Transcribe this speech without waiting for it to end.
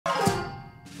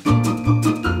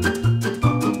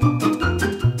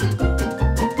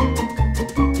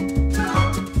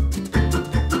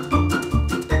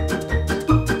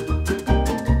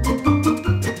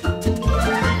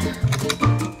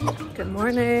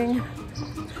morning.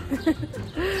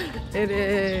 It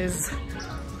is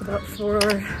about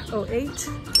 4:08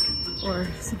 or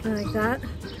something like that.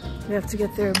 We have to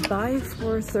get there by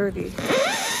 4:30.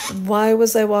 Why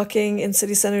was I walking in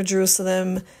city center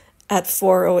Jerusalem at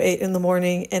 4:08 in the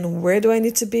morning, and where do I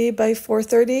need to be by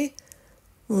 4:30?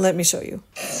 Let me show you.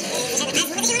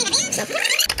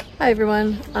 Hi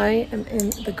everyone, I am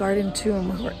in the Garden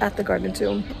Tomb, or at the Garden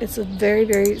Tomb. It's a very,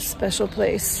 very special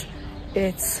place.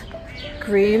 It's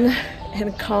green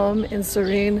and calm and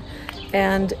serene,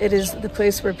 and it is the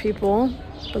place where people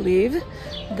believe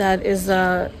that is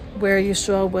where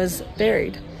Yeshua was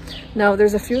buried. Now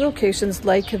there's a few locations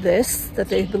like this that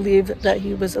they believe that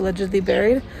he was allegedly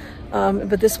buried,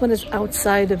 but this one is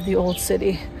outside of the old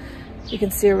city. You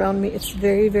can see around me it's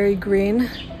very, very green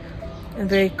and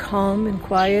very calm and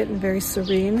quiet and very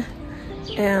serene.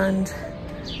 And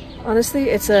honestly,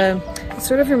 it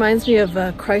sort of reminds me of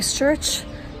Christchurch.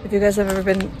 If you guys have ever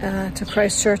been to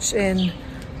Christchurch in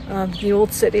the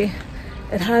old city,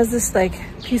 it has this like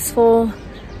peaceful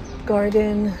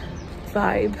garden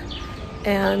vibe,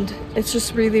 and it's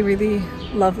just really, really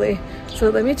lovely.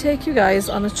 So let me take you guys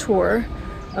on a tour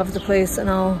of the place and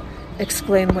I'll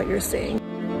explain what you're seeing.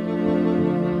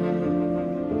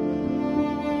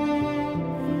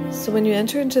 So when you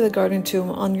enter into the Garden Tomb,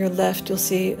 on your left you'll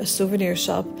see a souvenir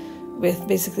shop with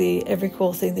basically every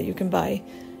cool thing that you can buy.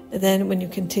 And then when you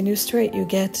continue straight, you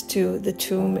get to the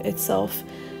tomb itself.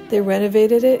 They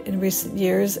renovated it in recent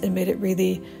years and made it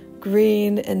really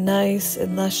green and nice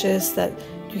and luscious that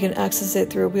you can access it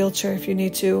through a wheelchair if you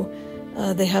need to.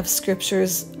 They have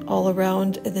scriptures all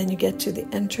around, and then you get to the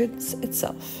entrance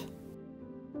itself.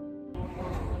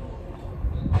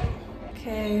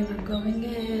 Okay, we're going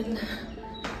in.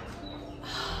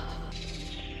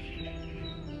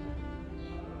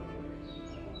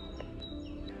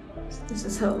 This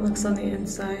is how it looks on the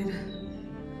inside.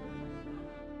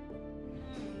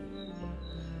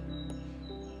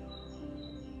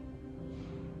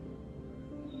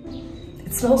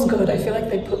 It smells good. I feel like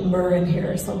they put myrrh in here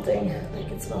or something.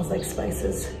 Like it smells like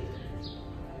spices.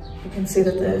 You can see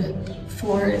that the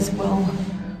floor is well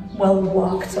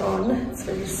walked on. It's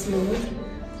very smooth.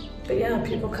 But yeah,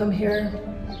 people come here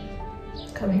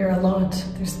a lot.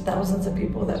 There's thousands of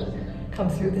people that come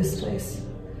through this place.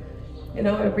 You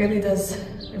know, I really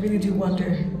do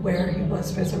wonder where he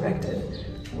was resurrected,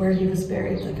 where he was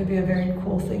buried. That could be a very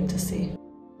cool thing to see.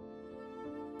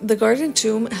 The Garden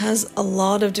Tomb has a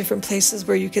lot of different places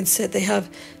where you can sit. They have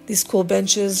these cool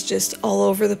benches just all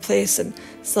over the place, and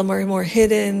some are more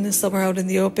hidden, some are out in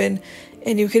the open,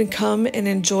 and you can come and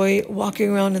enjoy walking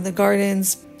around in the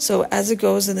gardens. So as it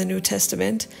goes in the New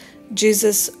Testament,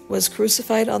 Jesus was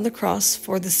crucified on the cross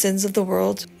for the sins of the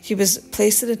world. He was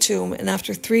placed in a tomb, and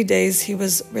after 3 days he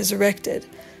was resurrected.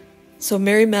 So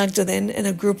Mary Magdalene and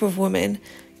a group of women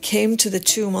came to the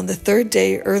tomb on the third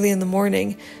day early in the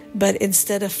morning, but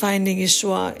instead of finding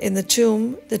Yeshua in the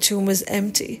tomb was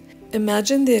empty.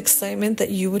 Imagine the excitement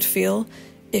that you would feel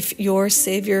if your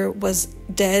Savior was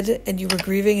dead and you were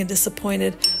grieving and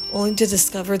disappointed, only to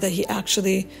discover that he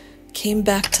actually came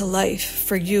back to life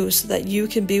for you so that you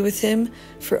can be with him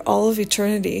for all of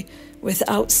eternity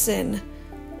without sin.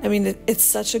 I mean, it's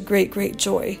such a great, great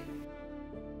joy.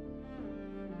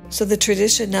 So the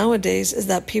tradition nowadays is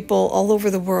that people all over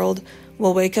the world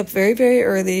will wake up very, very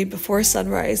early before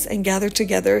sunrise and gather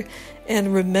together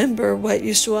and remember what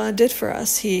Yeshua did for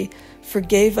us. He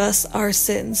forgave us our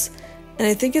sins. And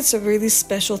I think it's a really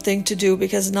special thing to do,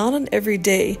 because not on every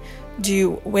day do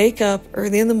you wake up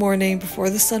early in the morning before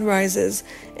the sun rises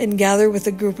and gather with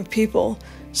a group of people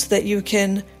so that you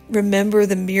can remember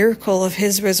the miracle of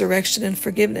his resurrection and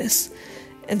forgiveness.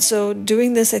 And so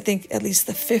doing this, I think at least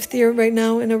the 5th year right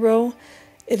now in a row,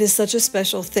 it is such a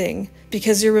special thing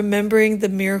because you're remembering the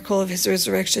miracle of his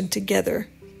resurrection together.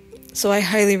 So I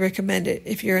highly recommend it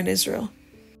if you're in Israel.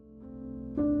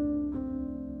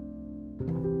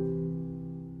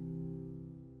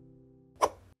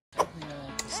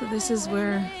 So this is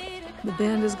where the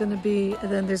band is going to be,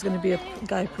 and then there's going to be a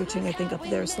guy preaching, I think, up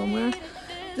there somewhere.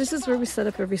 This is where we set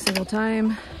up every single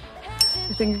time.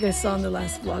 I think you guys saw in the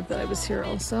last vlog that I was here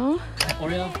also.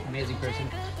 Oriel, amazing person.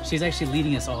 She's actually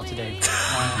leading us all today.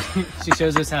 She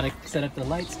shows us how to set up the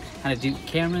lights, how to do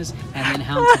cameras, and then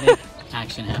how to make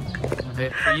action happen. Okay,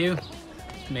 for you,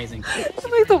 amazing.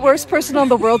 I'm like the worst person on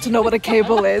the world to know what a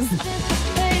cable is.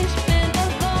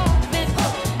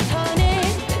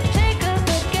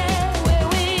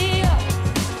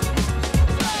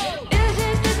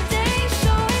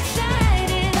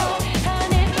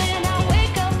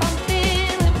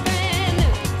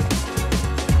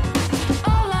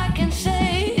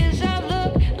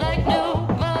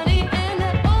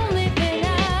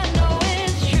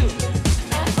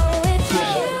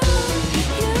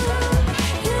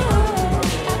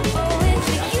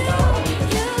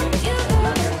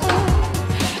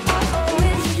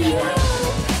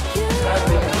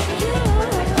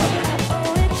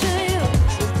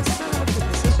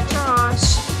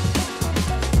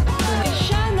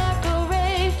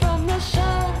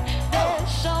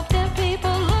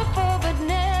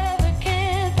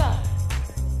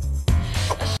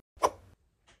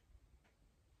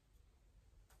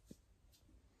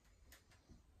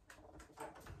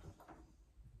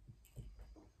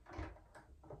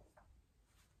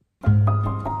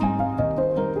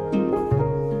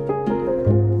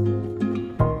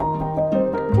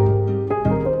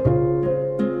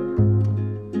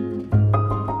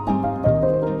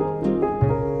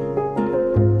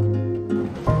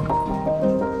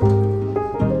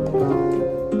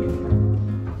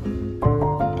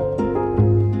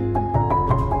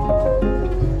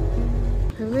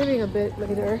 bit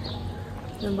later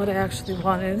than what I actually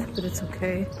wanted, but it's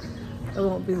okay. I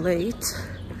won't be late.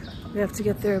 We have to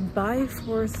get there by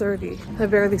 4:30. I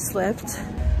barely slept.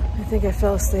 I think I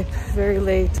fell asleep very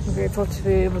late. I'm grateful to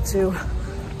be able to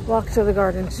walk to the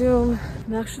garden tomb.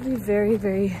 I'm actually very,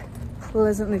 very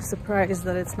pleasantly surprised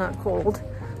that it's not cold.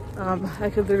 I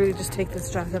could literally just take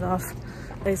this jacket off.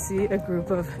 I see a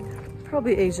group of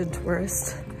probably Asian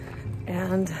tourists,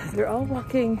 and they're all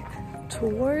walking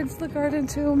towards the garden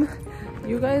tomb.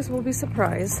 You guys will be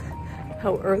surprised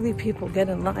how early people get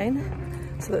in line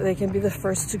so that they can be the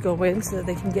first to go in, so that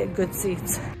they can get good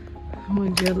seats.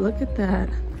 Would you look at that?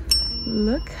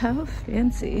 Look how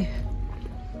fancy.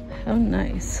 How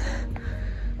nice.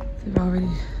 They've already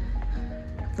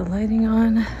put the lighting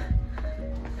on,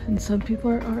 and some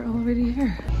people are already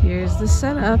here. Here's the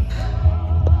setup.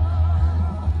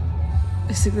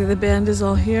 Basically the band is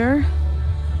all here,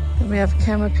 and we have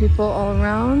camera people all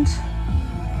around.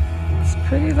 It's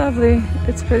pretty lovely.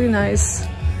 It's pretty nice.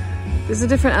 There's a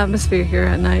different atmosphere here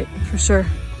at night, for sure.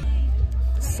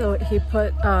 So he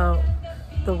put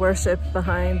the worship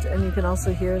behind, and you can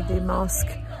also hear the mosque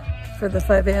for the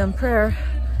 5 a.m. prayer.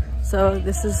 So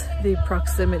this is the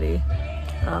proximity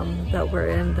that we're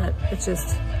in, that it's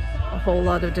just a whole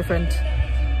lot of different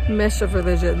mesh of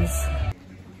religions.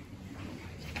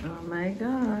 Oh my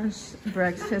gosh,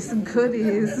 breakfast and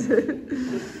goodies.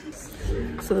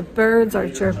 So the birds are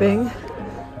chirping.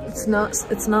 It's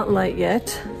not light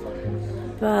yet,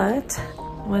 but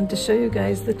I wanted to show you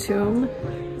guys the tomb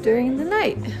during the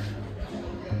night.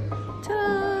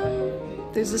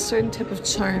 Ta-da! There's a certain type of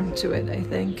charm to it, I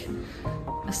think.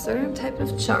 A certain type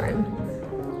of charm.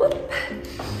 Whoop.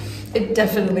 It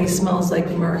definitely smells like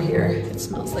myrrh here. It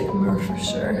smells like myrrh for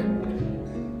sure.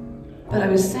 But I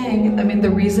was saying, I mean, the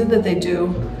reason that they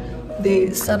do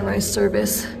the sunrise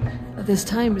service at this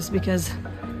time is because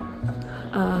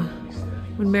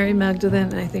when Mary Magdalene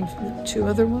and I think 2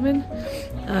 other women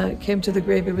came to the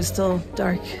grave, it was still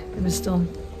dark. It was still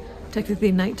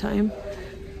technically nighttime,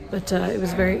 but it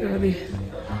was very early.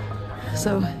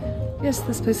 So yes,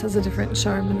 this place has a different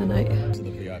charm in the night. To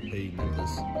the VIP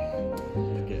members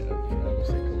to get what's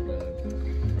it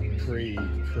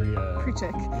called?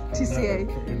 Pre-check, TCA.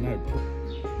 No.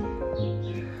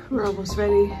 We're almost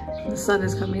ready. The sun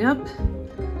is coming up.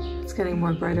 It's getting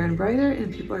more brighter and brighter,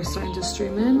 and people are starting to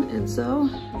stream in, and so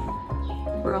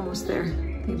we're almost there.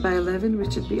 I think by 11 we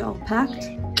should be all packed.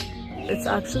 It's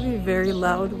actually very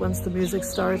loud once the music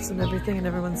starts and everything and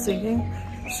everyone's singing.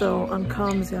 So on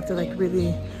comms you have to like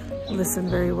really listen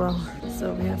very well.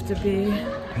 So we have to be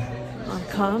on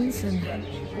comms in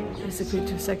basically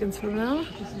 2 seconds from now.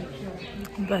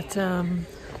 But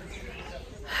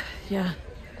yeah,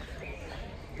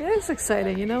 it's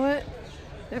exciting. You know what?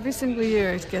 Every single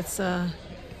year it gets a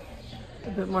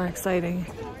bit more exciting.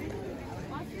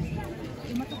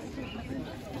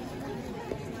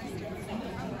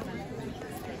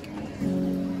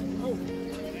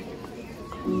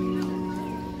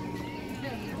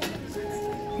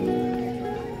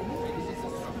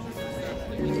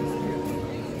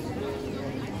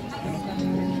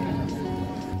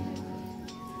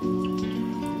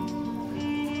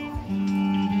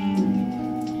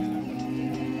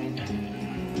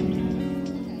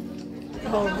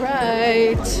 All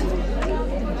right,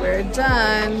 we're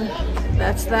done.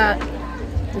 That's that.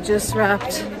 We just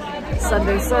wrapped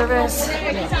Sunday service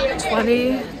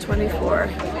 2024.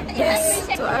 Yes!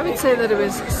 So I would say that it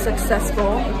was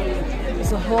successful.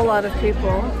 There's a whole lot of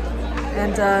people.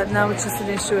 And now it's just an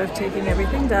issue of taking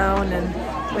everything down and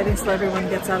waiting till everyone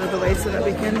gets out of the way so that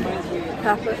we can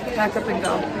pack up and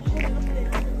go.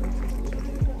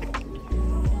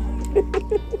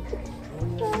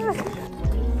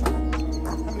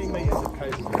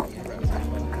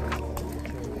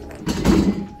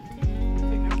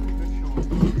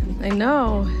 I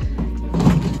know.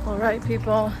 All right,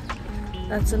 people,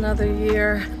 that's another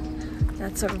year.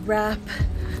 That's a wrap.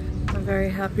 I'm very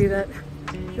happy that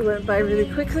it went by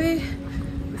really quickly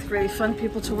with really fun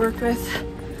people to work with.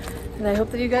 And I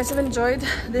hope that you guys have enjoyed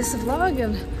this vlog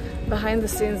and behind the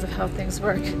scenes of how things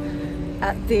work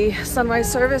at the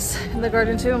sunrise service in the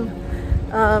Garden Tomb.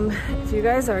 If you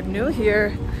guys are new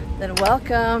here, then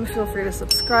welcome. Feel free to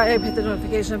subscribe, hit the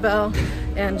notification bell,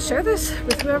 and share this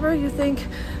with whoever you think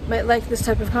might like this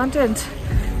type of content.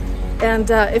 And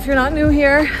if you're not new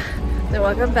here, then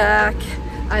welcome back.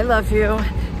 I love you,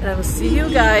 and I will see you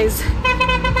guys in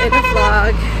a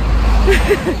vlog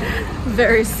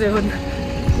very soon.